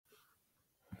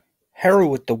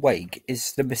Hereward the Wake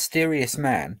is the mysterious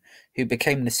man who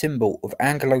became the symbol of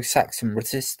Anglo-Saxon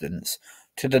resistance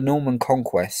to the Norman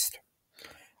conquest.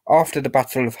 After the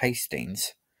Battle of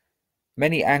Hastings,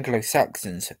 many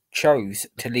Anglo-Saxons chose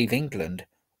to leave England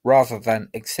rather than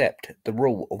accept the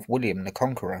rule of William the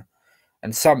Conqueror,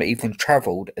 and some even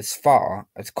travelled as far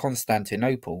as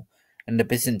Constantinople and the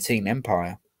Byzantine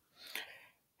Empire.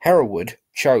 Hereward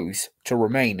chose to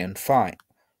remain and fight,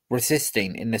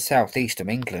 resisting in the southeast of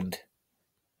England.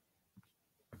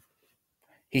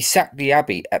 He sacked the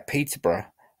abbey at Peterborough,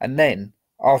 and then,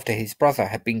 after his brother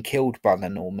had been killed by the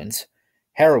Normans,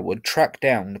 Hereward tracked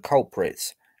down the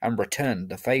culprits and returned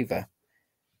the favour.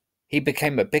 He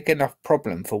became a big enough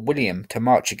problem for William to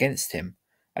march against him,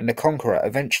 and the conqueror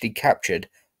eventually captured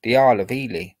the Isle of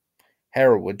Ely,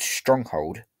 Hereward's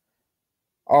stronghold.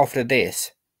 After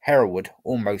this, Hereward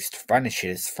almost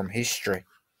vanishes from history.